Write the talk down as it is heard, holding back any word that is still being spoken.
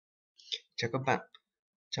Chào các bạn,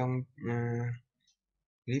 trong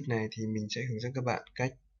clip này thì mình sẽ hướng dẫn các bạn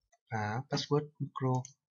cách phá password macro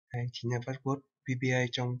hay chính là password VBA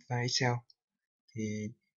trong file Excel. Thì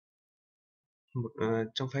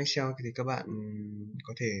trong file Excel thì các bạn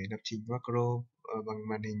có thể lập trình macro bằng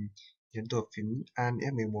màn hình nhấn chuột phím Alt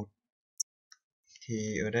F11.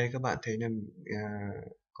 Thì ở đây các bạn thấy là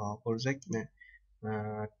có project này,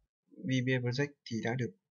 vbaProject thì đã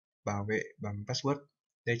được bảo vệ bằng password.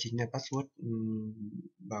 Đây chính là password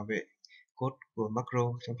bảo vệ code của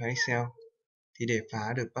macro trong file Excel. Thì để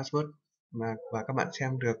phá được password và các bạn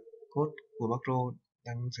xem được code của macro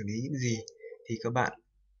đang xử lý những gì thì các bạn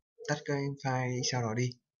tắt cái file Excel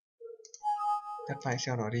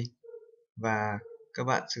đó đi, và các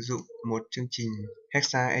bạn sử dụng một chương trình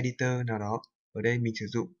hexa editor nào đó. Ở đây mình sử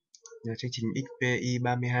dụng là chương trình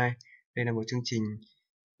xpi32. Đây là một chương trình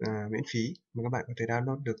miễn phí mà các bạn có thể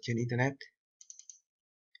download được trên internet.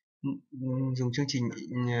 Dùng chương trình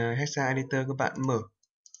hexa editor, các bạn mở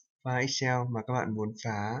file Excel mà các bạn muốn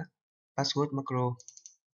phá password macro.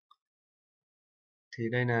 Thì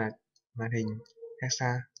đây là màn hình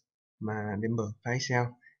hexa mà để mở file Excel.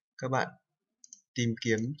 Các bạn tìm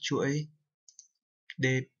kiếm chuỗi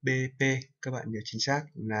dbp, các bạn nhớ chính xác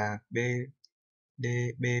là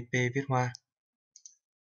dbp viết hoa.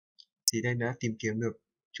 Thì đây đã tìm kiếm được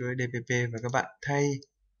chuỗi dbp và các bạn thay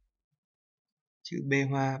chữ b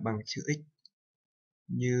hoa bằng chữ x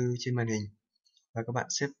như trên màn hình và các bạn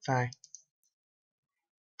xếp file,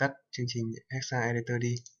 tắt chương trình hexa editor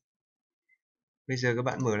đi. Bây giờ các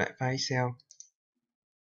bạn mở lại file Excel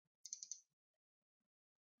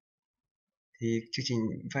thì chương trình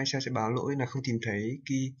file Excel sẽ báo lỗi là không tìm thấy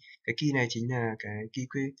key. Cái key này chính là cái key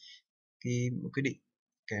quyết định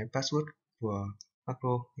cái password của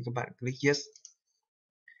macro. Thì các bạn click yes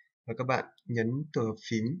và các bạn nhấn chuột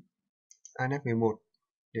phím Alt F11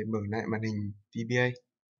 để mở lại màn hình VBA.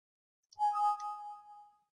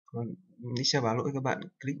 Còn Excel báo lỗi, các bạn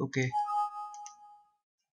click OK.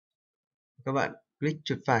 Các bạn click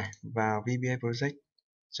chuột phải vào vbaProject,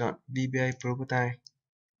 chọn VBA Property,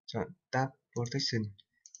 chọn Tab Protection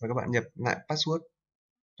và các bạn nhập lại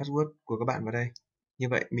password của các bạn vào đây. Như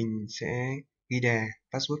vậy mình sẽ ghi đè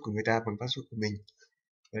password của người ta bằng password của mình.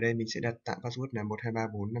 Ở đây mình sẽ đặt tạm password là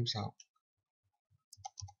 123456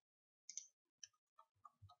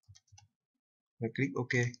 và click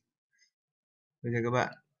OK. Bây giờ các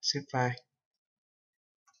bạn xếp file,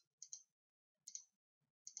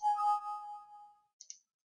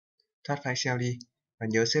 thoát file Excel đi và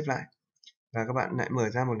nhớ xếp lại, và các bạn lại mở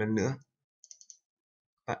ra một lần nữa.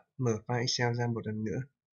 Bạn mở file Excel ra một lần nữa.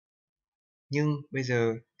 Nhưng bây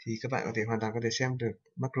giờ thì các bạn hoàn toàn có thể xem được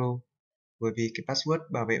macro, bởi vì cái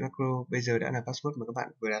password bảo vệ macro bây giờ đã là password mà các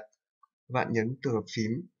bạn vừa đặt. Các bạn nhấn chuột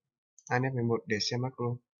phím Alt F11 để xem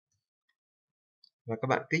macro và các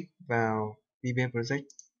bạn click vào vbaProject.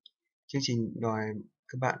 Chương trình đòi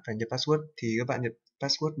các bạn phải nhập password thì các bạn nhập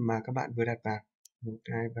password mà các bạn vừa đặt vào, 1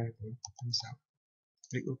 2 3 4 5 6,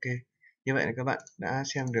 click OK. Như vậy là các bạn đã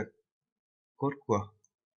xem được code của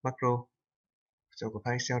macro của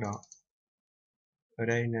file Excel đó. Ở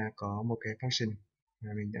đây là có một cái function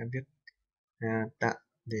mà mình đã viết tạm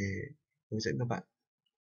để hướng dẫn các bạn.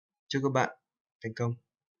 Chúc các bạn thành công.